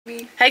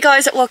Hey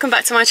guys, welcome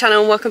back to my channel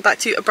and welcome back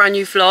to a brand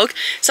new vlog.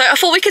 So I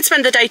thought we could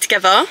spend the day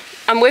together.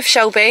 I'm with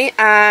Shelby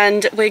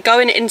and we're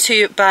going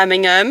into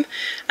Birmingham.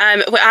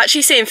 We're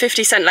actually seeing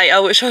 50 Cent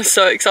later, which I'm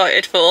so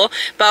excited for.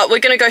 But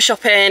we're going to go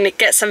shopping,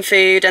 get some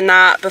food and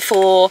that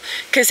before,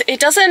 because it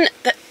doesn't,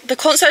 the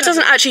concert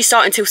doesn't actually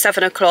start until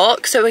 7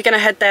 o'clock. So we're going to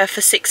head there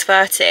for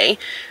 6:30.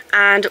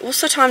 And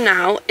what's the time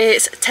now?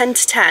 It's 10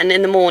 to 10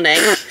 in the morning.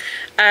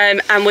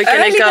 And we're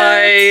going to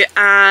go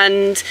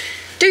and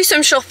do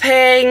some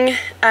shopping,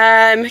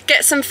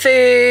 get some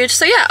food.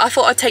 So yeah, I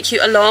thought I'd take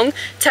you along.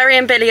 Terry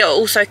and Billy are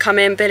also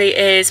coming. Billy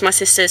is my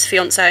sister's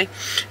fiance.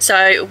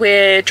 So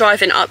we're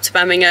driving up to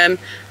Birmingham.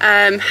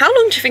 How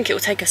long do you think it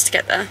will take us to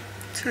get there?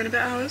 2 and a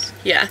bit hours.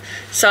 Yeah,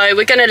 so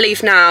we're gonna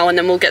leave now and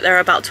then we'll get there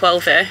about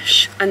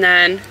 12ish and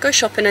then go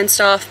shopping and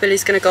stuff.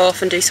 Billy's gonna go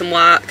off and do some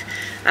work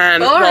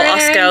while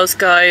us girls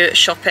go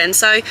shopping.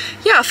 So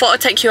yeah, I thought I'd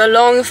take you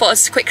along. I thought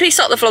I'd quickly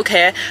start the vlog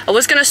here. I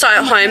was gonna start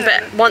at home,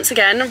 but once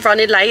again,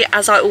 running late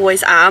as I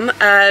always am.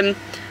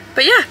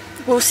 But yeah,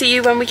 we'll see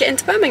you when we get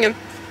into Birmingham.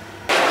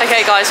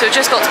 Okay guys, we've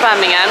just got to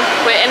Birmingham.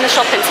 We're in the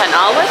shopping centre.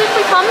 Where did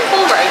we come?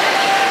 Ballroom?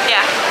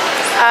 Yeah.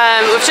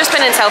 We've just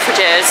been in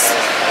Selfridges.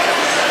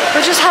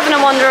 We're just having a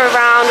wander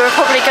around. We're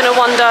probably going to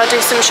wander, do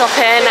some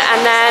shopping,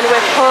 and then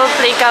we're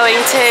probably going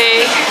to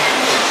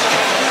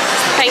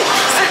think.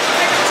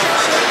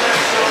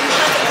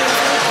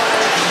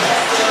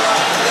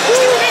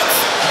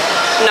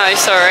 No,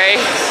 sorry.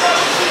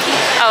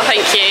 Oh,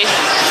 thank you.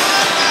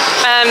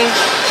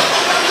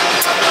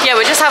 Yeah,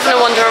 we're just having a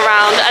wander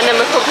around, and then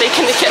we're probably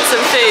going to get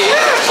some food.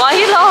 Why are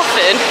you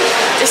laughing?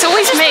 It's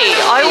always me.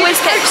 I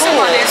always get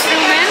caught.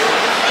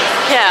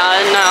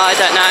 Yeah, no, I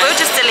don't know. We'll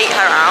just delete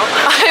her out.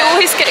 I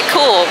always get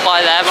caught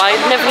by them. I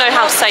never know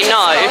how to say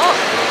no.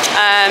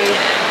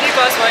 You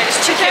guys won't.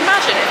 Can you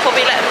imagine? It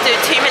probably let them do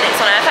 2 minutes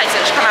on her face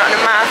and just come out in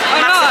a massive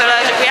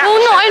allergic reaction.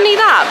 Well, not only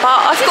that,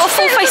 but I've got a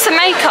full face of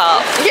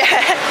makeup. Yeah.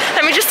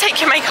 Let me just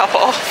take your makeup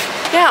off.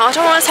 Yeah, I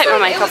don't want to take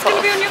my makeup off. It's going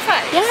to be on your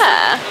face?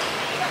 Yeah.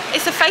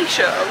 It's a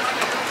facial.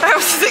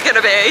 What else is it going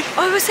to be?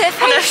 Oh, was it a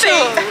facial?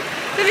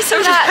 Let me see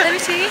that. Let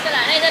me see.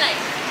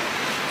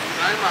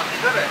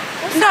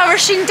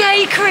 Nourishing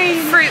day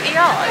cream. Fruity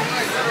eye.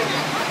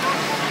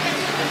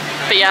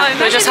 But yeah,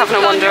 we're just having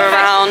a wander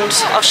around.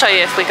 I'll show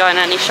you if we go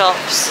in any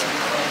shops.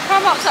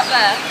 Primark's up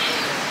there.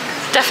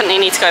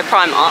 Definitely need to go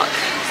Primark.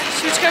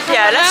 Should we go Primark?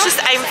 Yeah, let's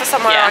just aim for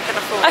somewhere I can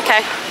afford.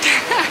 Okay.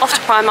 Off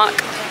to Primark.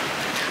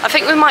 I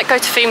think we might go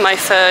to Fumo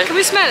for Can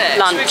we smell it?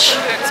 lunch.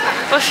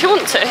 Well, if you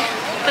want to.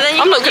 But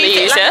then I'm not going to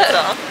use it.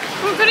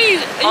 We're going to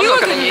use it. I'm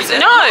not going to use it.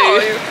 No.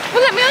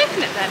 Well, let me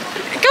open it then.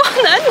 Go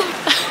on then.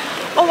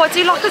 Oh, I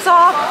do like a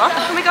Zara.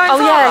 Can we go in Zara?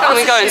 Oh yeah, can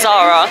we go in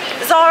Zara?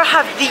 Zara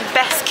have the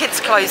best kids'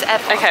 clothes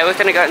ever. Okay, we're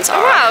going to go in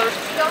Zara. Wow.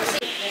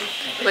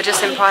 We're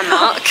just in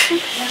Primark.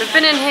 We've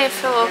been in here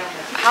for...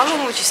 How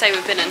long would you say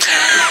we've been in here?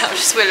 I'm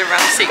just wheeling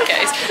around a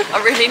suitcase.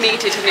 I really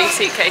needed a new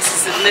suitcase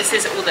and this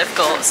is all they've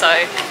got, so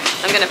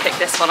I'm going to pick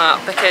this one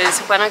up because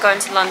when I go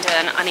into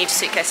London I need a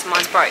suitcase and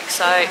mine's broke.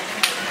 So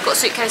we've got a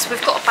suitcase,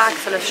 we've got a bag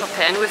full of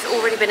shopping. We've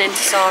already been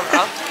into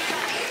Zara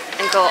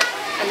and got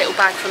a little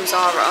bag from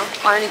Zara.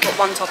 I only got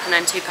 1 top and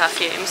then 2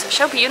 perfumes.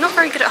 Shelby, you're not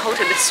very good at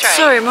holding this straight.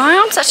 Sorry, my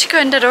arm's actually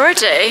going dead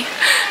already.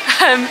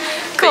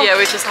 But yeah,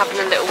 we're just having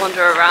a little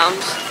wander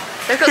around.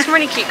 They've got some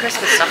really cute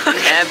Christmas stuff in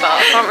here, but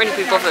I can't really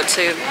be bothered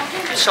to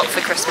shop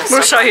for Christmas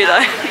We'll stuff. show you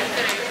though.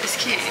 It's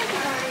cute.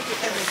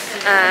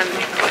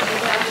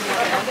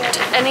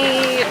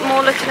 Any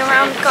more looking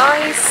around,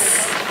 guys?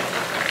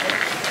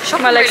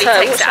 Shopping really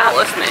takes it out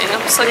of me.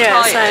 I'm so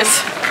tired.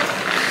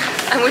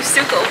 And we've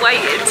still got to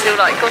wait until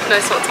like God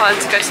knows what time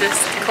to go to this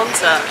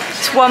concert.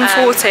 It's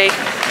 1:40.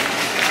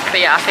 But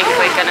yeah, I think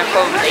we're going to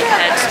probably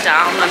head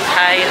down and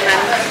pay and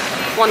then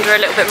wander a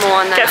little bit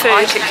more and then get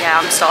food. Yeah,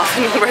 I'm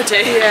starving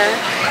already.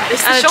 Yeah.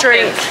 It's and the a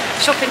shopping. drink.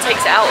 Shopping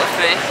takes it out of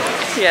me.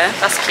 Yeah.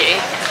 That's cute.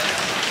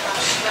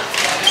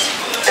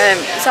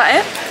 Is that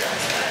it?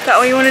 Is that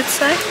all you wanted to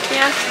say?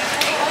 Yeah.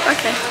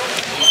 Okay.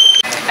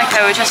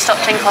 Okay, we just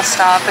stopped in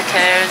Costa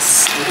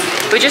because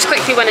we just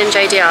quickly went in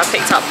JDR,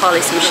 picked up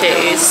Harley some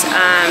shoes,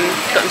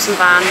 got him some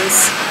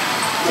Vans.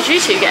 Did you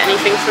two get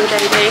anything from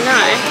JD? No.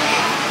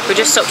 We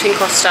just stopped in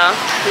Costa.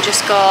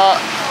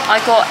 I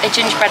got a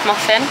gingerbread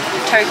muffin,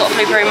 Terry got a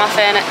blueberry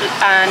muffin,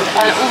 and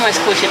I almost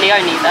called you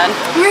Leonie then.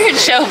 Really?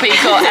 Shelby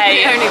got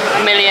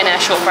a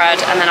millionaire shortbread,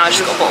 and then I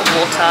just got a bottle of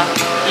water.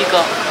 You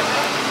got,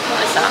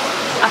 what is that?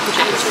 Apple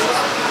juice.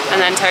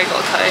 And then Terry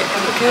got a Coke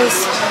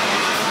because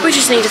we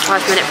just need a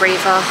 5-minute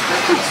breather.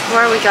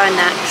 Where are we going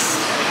next?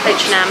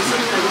 H&M.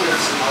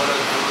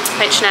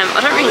 H&M. I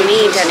don't really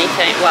need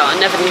anything. Well, I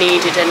never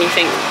needed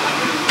anything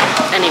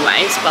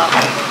anyways, but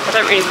I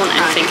don't really want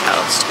anything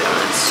else, to be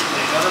honest.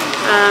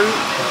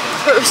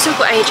 But we've still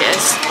got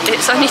ages.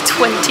 It's only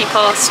 2:20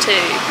 past.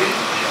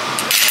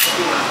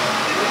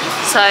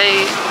 So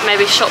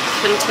maybe shop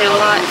until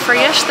like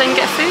 3ish, then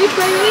get food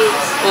maybe?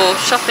 Or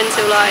shop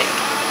until like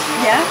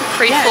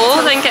 3,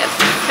 4, then get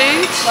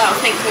food? Well, I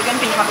think we're going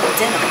to be having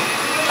dinner.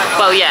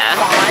 Well, yeah.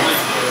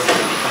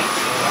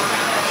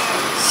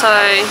 So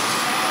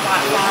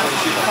like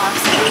 5,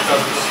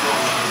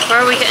 6. Where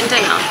are we getting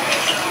dinner?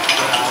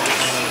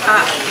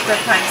 At the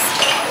post.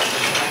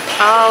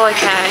 Oh,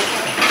 okay.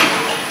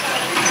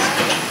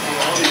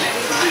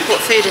 What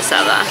food is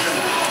that there?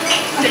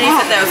 Denise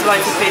said there was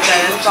loads of food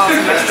there. There's bars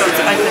and restaurants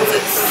that opens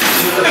at...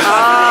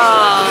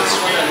 Oh,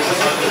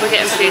 we're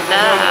getting food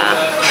there.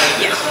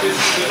 Yeah.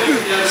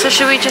 So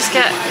should we just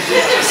get...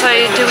 So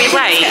do we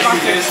wait?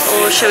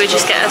 Or should we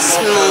just get a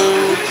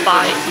small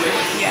bite?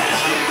 Yeah.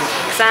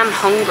 Because I'm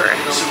hungry.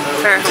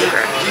 Very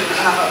hungry.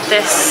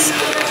 This...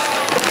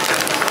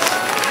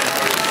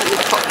 Let me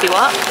pop you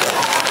up.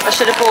 I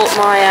should have bought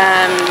my...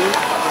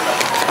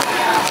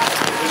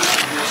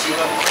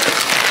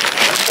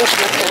 what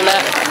can I call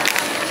it?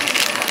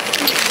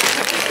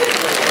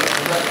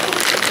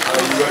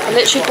 I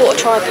literally bought a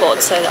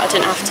tripod so that I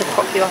didn't have to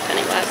prop you up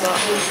anywhere, but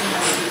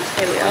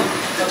here we are.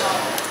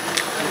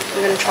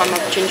 I'm going to try my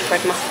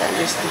gingerbread muffin.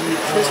 It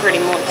feels really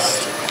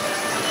moist.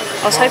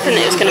 I was hoping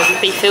that it was going to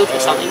be filled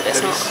with something, but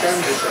it's not.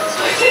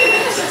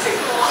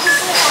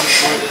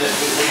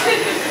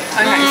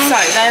 Okay, so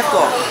they've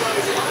got...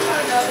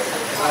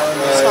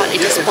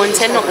 Slightly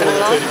disappointing, not going to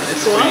lie.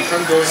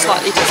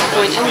 Slightly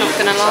disappointing, not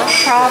going to lie.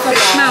 Prava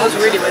smells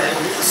really weird.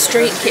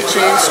 Street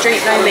kitchen,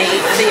 street no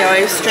meat,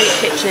 Theo, street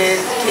kitchen,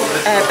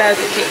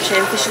 burger kitchen,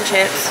 fish and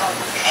chips.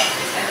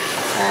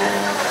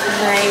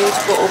 Made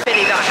bottle.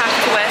 Billy that I have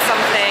to wear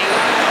something.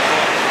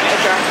 A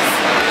dress.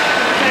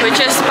 We're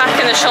just back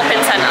in the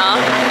shopping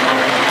centre.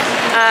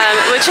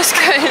 We're just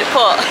going...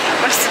 What?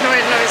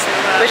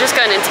 We're just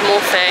going into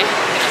Morphe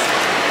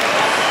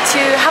to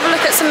have a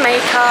look at some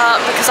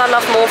makeup because I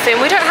love Morphe,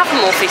 and we don't have a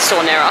Morphe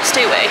store near us, do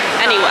we?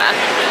 Anywhere.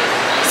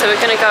 So we're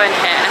going to go in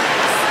here.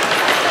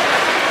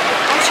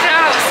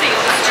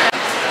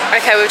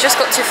 Okay, we've just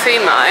got to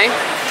Fumo.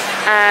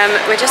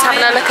 We're just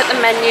having a look at the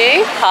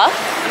menu. Huh?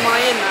 Am I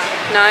in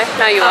that?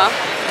 No, you are.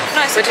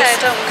 No, it's We're okay,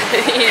 just,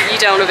 you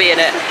don't want to be in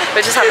it.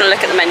 We're just having a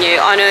look at the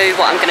menu. I know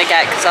what I'm going to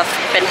get because I've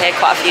been here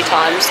quite a few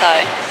times, so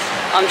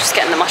I'm just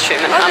getting the mushroom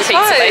and ham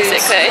pizza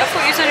basically. I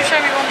thought you were going to show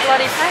me one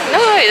bloody page.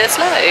 No, there's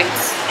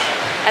loads.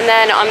 And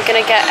then I'm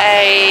going to get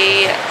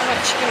a...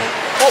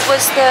 What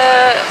was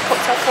the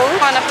cocktail called?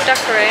 Pineapple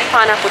daiquiri.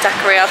 Pineapple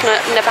daiquiri. I've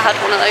never had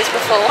one of those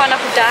before.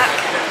 Pineapple dac.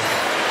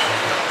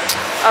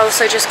 I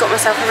also just got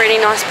myself a really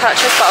nice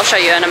purchase, but I'll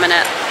show you in a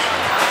minute.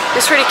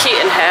 It's really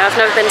cute in here. I've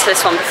never been to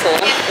this one before,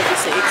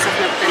 obviously, because I've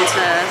never been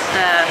to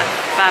the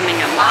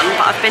Birmingham one,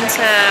 but I've been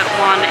to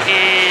one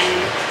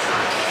in...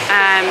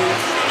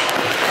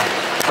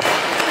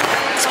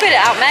 Spit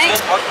it out, mate.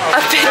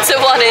 I've been to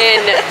one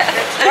in...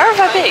 Where have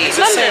I been?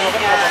 London.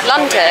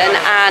 London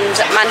and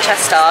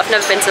Manchester. I've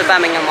never been to the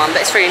Birmingham one,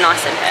 but it's really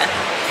nice in here.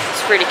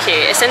 It's really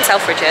cute. It's in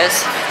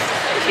Selfridges,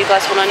 if you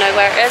guys want to know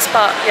where it is,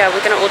 but yeah,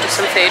 we're going to order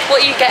some food.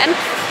 What are you getting,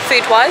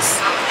 food-wise?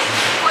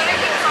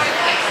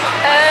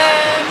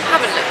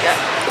 Haven't looked yet.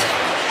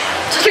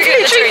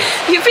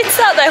 You've been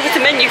sat there with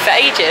the menu for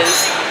ages.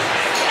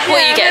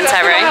 What are you getting,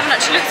 Terry? I haven't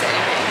actually looked at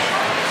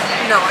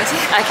anything. No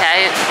idea.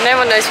 Okay,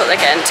 no one knows what they're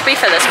getting. To be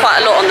fair, there's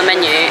quite a lot on the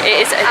menu.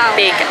 It is a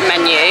big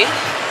menu,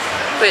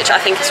 which I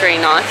think is really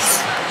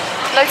nice.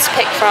 Loads to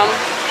pick from.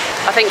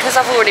 I think because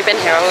I've already been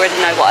here, I already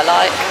know what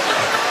I like.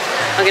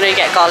 I'm going to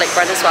get garlic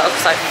bread as well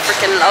because I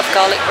freaking love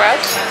garlic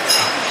bread.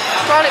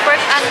 Garlic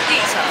bread and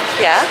pizza.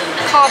 Yeah.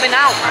 Carving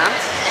out, man.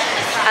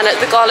 And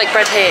the garlic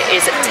bread here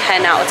is a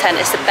 10 out of 10.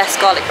 It's the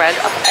best garlic bread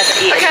I've ever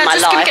eaten in my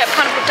life. Okay, I'm just going to get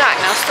pineapple dac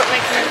now. Stop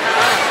making it.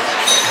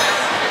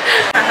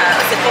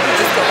 I said, Bobby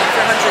just got one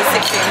for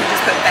 160 and he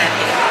just put bear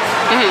pig.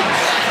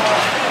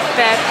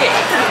 Bear pig.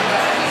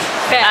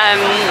 Bear.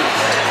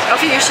 I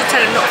think you should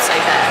tell him not to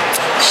say bear.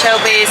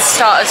 Shelby's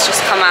starters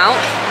just come out.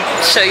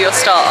 Show your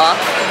starter.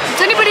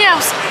 Does anybody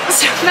else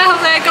smell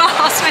their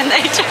glass when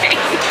they drink?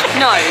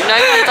 No, no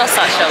one does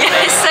that, Shelby.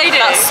 Yes, they do.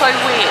 That's so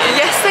weird.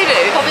 Yes, they do.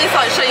 Bobby is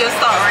like, show your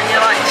starter and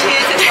you're like,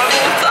 cheers, it's my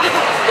water.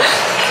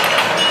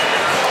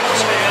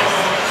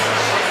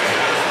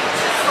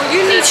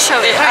 You need to show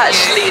it. It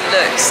actually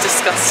looks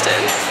disgusting.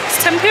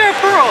 It's tempura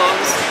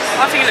prawns.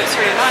 I think it looks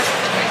really nice.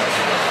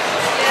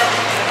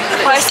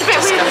 Well, it's a bit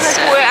weird that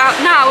they brought it out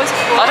now, isn't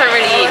it? I don't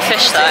really eat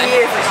fish though.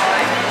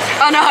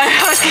 Oh no, I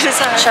was going to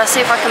say. Shall I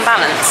see if I can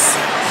balance?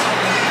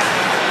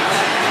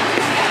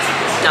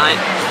 No.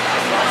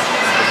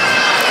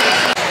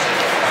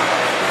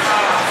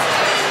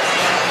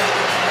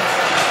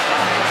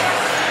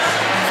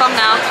 Come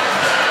now.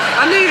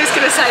 I knew he was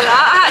going to say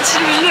that. I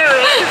actually knew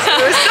it. It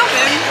was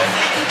coming.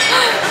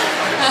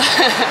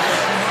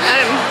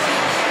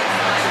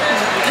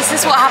 This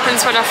is what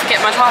happens when I forget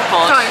my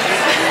tripod.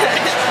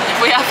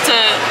 We have to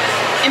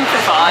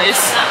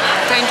improvise.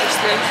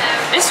 Dangerously.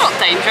 It's not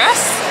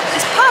dangerous.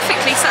 It's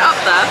perfectly set up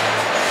there.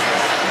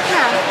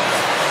 Yeah.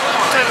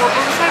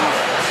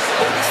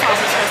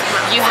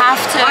 You have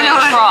to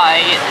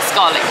try this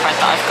garlic bread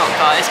that I've got,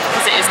 guys,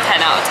 because it is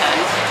 10 out of 10.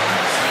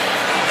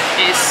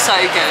 It is so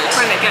good.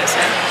 When it gets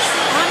in.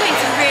 I made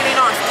some really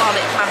nice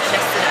garlic mash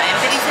yesterday and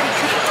Billy said he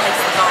couldn't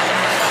taste the garlic.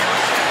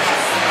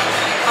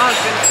 I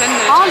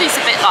Harley's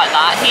a bit like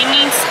that. He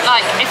needs,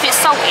 like, if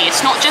it's salty, it's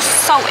not just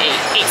salty,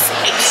 it's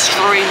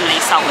extremely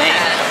salty.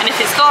 And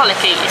if it's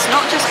garlicky, it's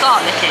not just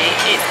garlicky,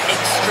 it's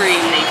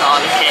extremely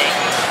garlicky.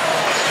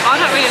 I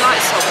don't really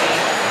like salty.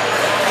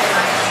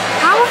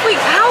 How have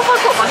I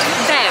got my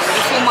there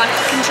before my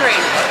fucking drink?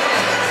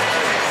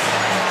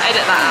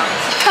 Edit that out.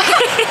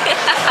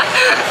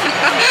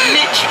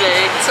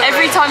 Literally,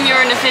 every time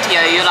you're in a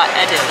video, you're like,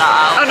 edit that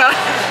out. Oh no.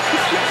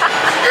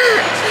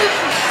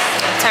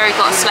 Terry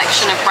got a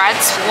selection of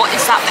breads. What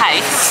is that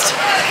paste?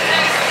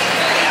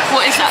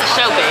 What is that,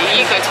 Shelby?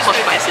 You go to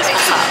posh places,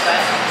 what's that?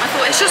 I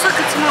thought it's just like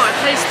a tomato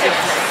paste.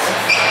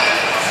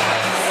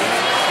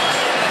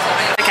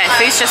 Okay,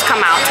 food's just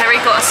come out. Terry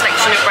got a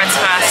selection of breads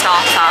for her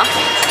starter.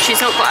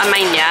 She's not got a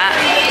main yet.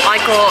 I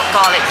got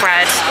garlic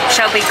bread.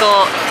 Shelby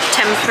got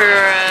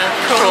tempura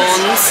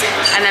prawns.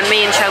 And then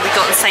me and Shelby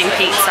got the same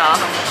pizza.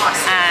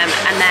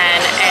 And then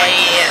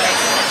a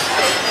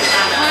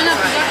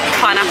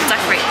pineapple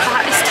daiquiri.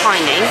 That is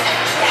tiny.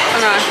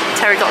 Oh no.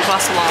 Terry got a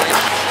glass of wine.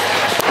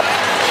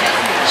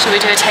 Should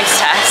we do a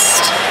taste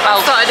test?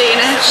 I've started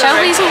eating it.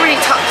 Shelby's already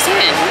tucked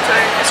in. So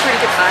it's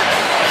really good though.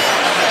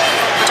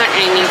 I don't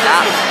really need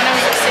that.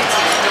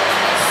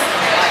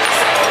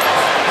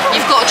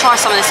 You've got to try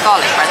some of this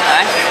garlic bread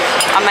though.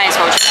 I may as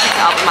well just pick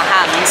it up with my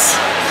hands.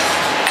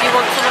 Do you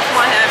want some of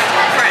my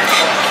bread?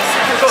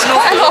 It's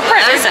quite a lot of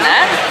bread, isn't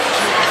it?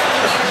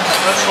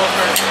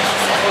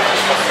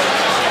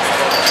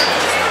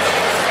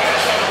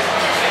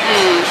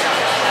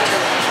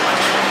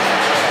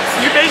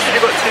 You basically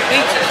got 2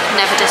 pizzas.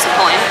 Never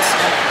disappoint.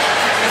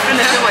 And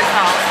there's always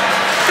half.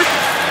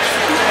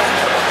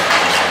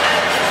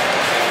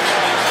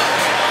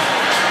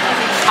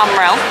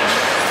 Unreal.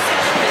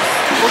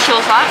 What's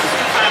yours like?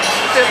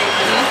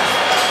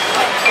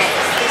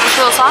 What's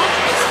yours like?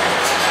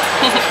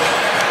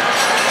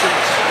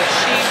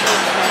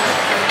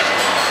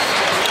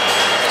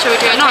 Shall we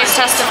do a taste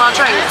test of our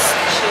drinks?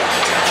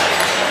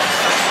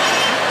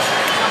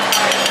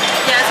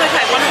 Yeah, it's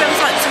okay. One of them's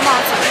like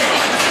tomato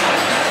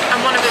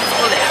and one of them's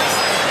olives.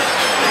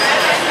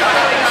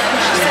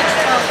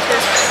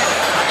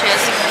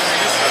 Cheers.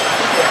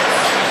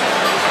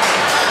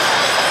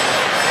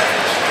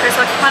 It's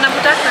like a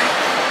pineapple daiquiri.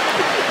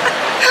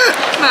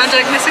 No, I'm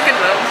joking, it's a good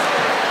one.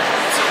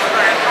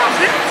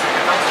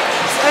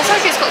 It's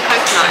like it's got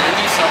coconut in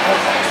it.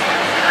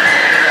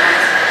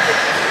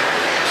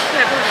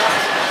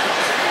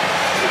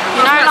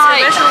 You know,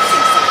 like,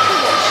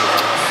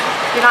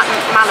 you like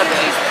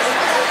Malibu?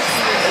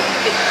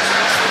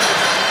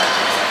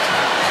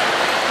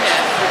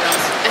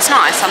 It's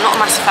nice. I'm not a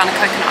massive fan of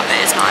coconut, but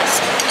it's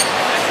nice.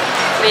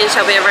 Me and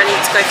Shelby are ready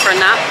to go for a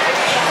nap.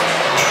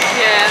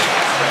 Yeah.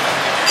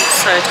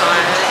 So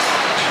tired.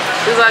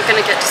 We were going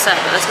to get dessert,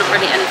 but there's not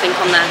really anything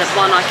on there that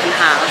one I can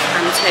have,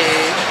 and two,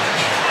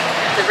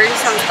 it really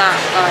sounds that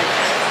like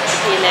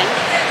appealing.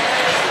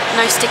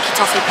 No sticky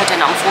toffee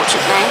pudding,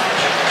 unfortunately.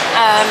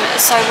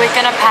 So we're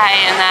going to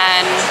pay and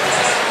then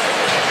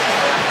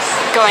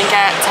go and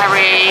get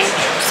Terry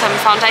some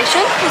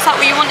foundation. Is that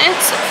what you wanted?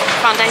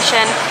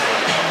 Foundation.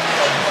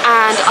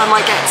 And I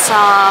might get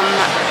some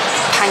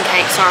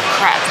pancakes or a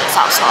crepe that's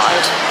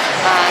outside.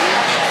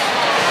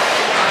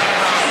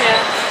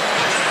 Yeah.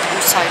 I'm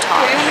so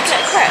tired. You want to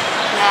get a crepe?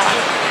 Yeah.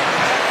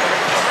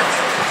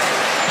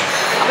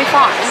 I'll be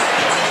fine.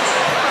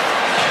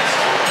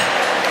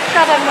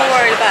 God, I'm more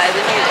worried about it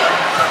than you do.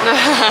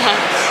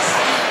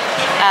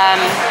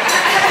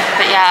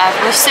 But yeah,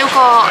 we've still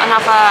got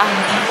another,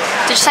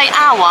 did you say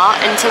hour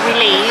until we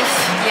leave?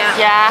 Yeah.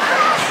 Yeah.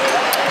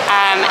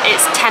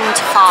 It's 10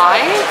 to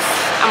 5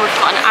 and we've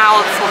got an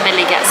hour before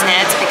Millie gets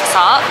here to pick us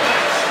up.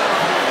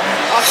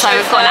 So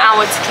we've got an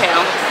hour to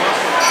kill.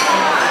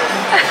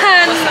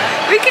 And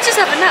we could just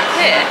have a nap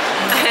here.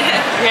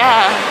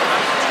 Yeah.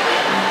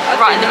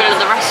 Right in the middle of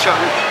the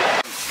restaurant.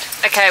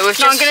 Okay, we've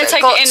just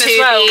got to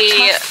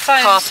the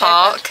car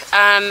park.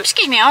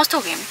 Excuse me, I was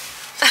talking.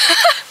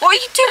 What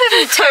are you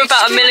doing? We're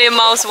about a million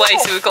miles away,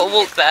 so we've got to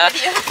walk there.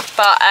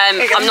 But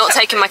I'm not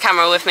taking my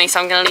camera with me, so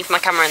I'm going to leave my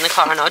camera in the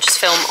car and I'll just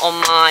film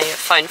on my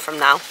phone from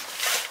now.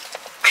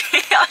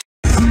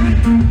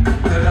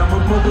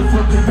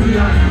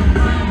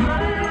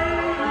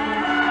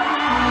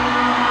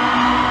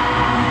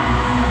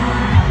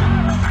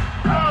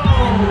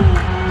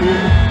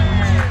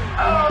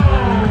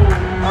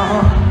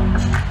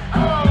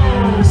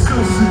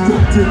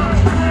 I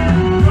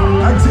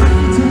take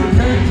you to the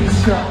candy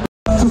shop.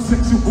 So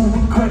sexual,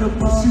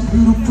 incredible, she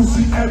beautiful,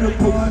 she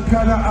edible.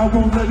 Got her, I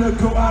won't let her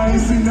go. I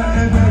ain't seen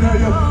nothing better.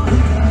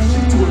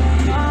 She twerk,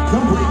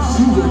 come with,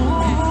 she work.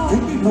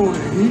 If you wanna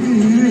hit it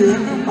here,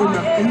 when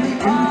I'm in the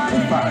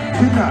if I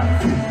cannot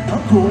fit,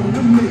 I'm going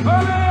to make.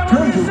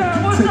 Girl, you can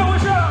take.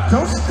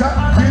 Don't stop,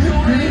 get it,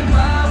 booty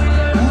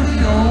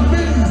on me.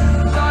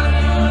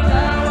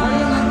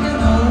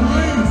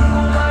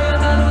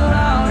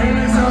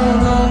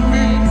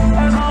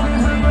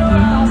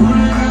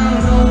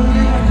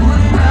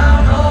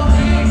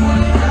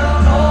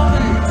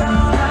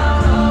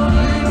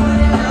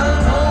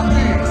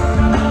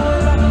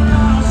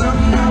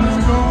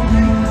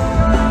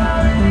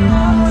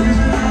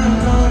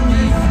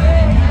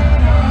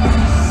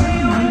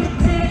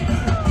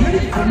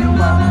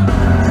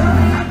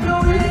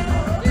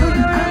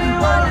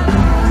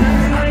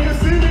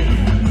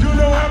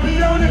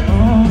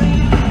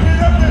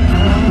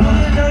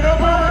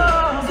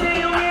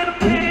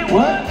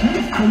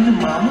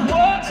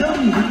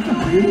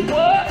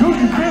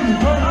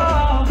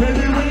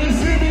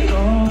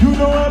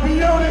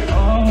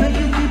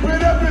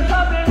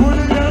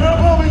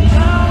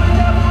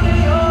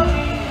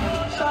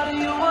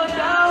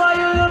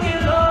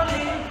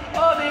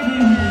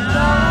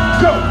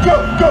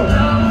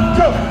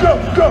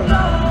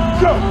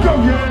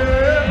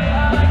 yeah.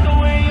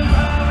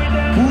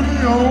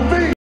 Booty on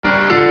me.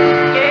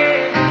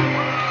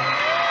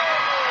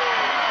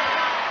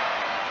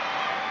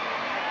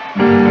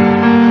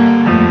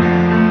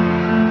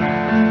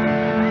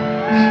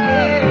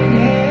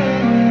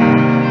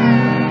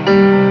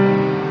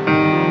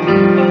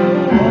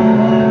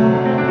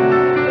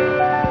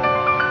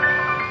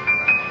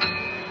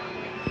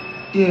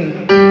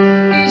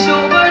 It's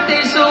your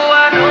birthday, so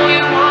I know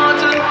you want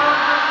to.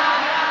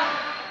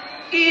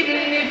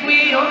 Even if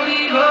we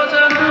only go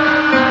to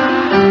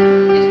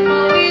it's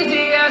more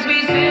easy as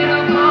we sit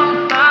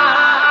upon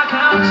my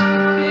couch.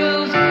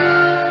 Feels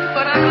good,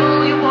 but I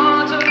know you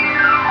want to.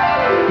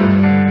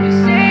 You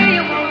say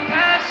you won't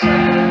catch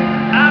it.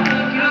 I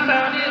think you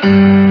found it.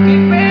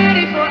 Get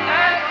ready for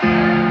action.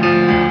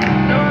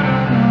 No,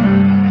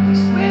 we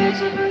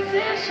switch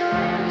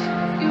positions.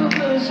 You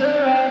push her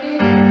out in.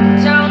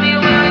 Tell me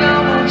where you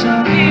want to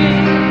be.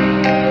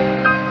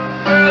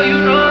 Girl, you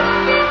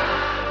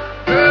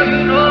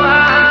know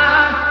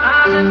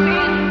I've been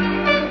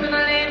feeling. Been a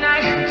late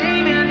night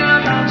dreaming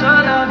about your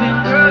loving.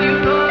 Girl, you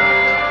know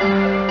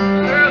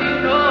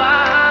I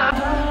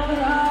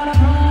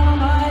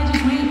might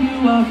just sweep you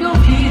off your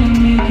feet and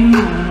make you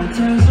wanna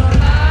tell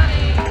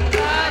somebody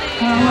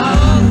how I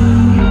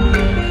feel.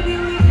 Baby,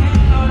 we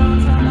can't go down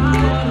till I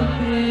wanna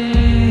be.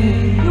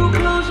 You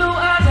close your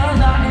eyes as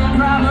I am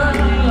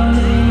probably your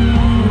lady.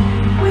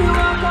 We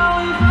walk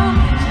away from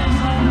pictures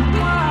of the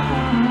wild.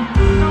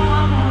 No,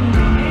 I wanna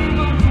be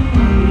able to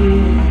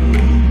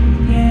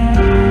breathe. Yeah,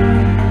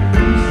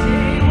 you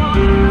say you want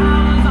it, I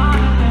was on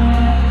it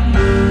there.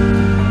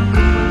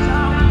 But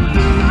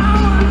I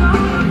was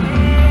on it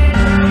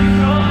there.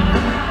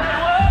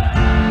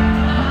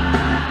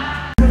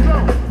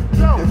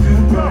 If you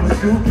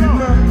promise you'll be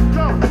mine,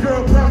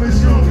 girl,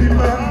 promise you'll be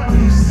mine.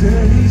 He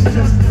said he's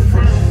just a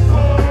friend.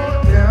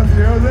 Now,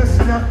 girl, let's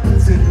not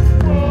pretend.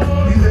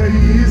 Either he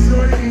is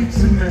or he ain't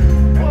your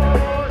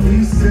man.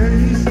 He said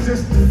he's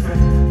just a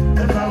friend.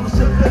 If I was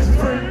your best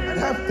friend, I'd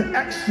have to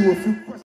ask you if you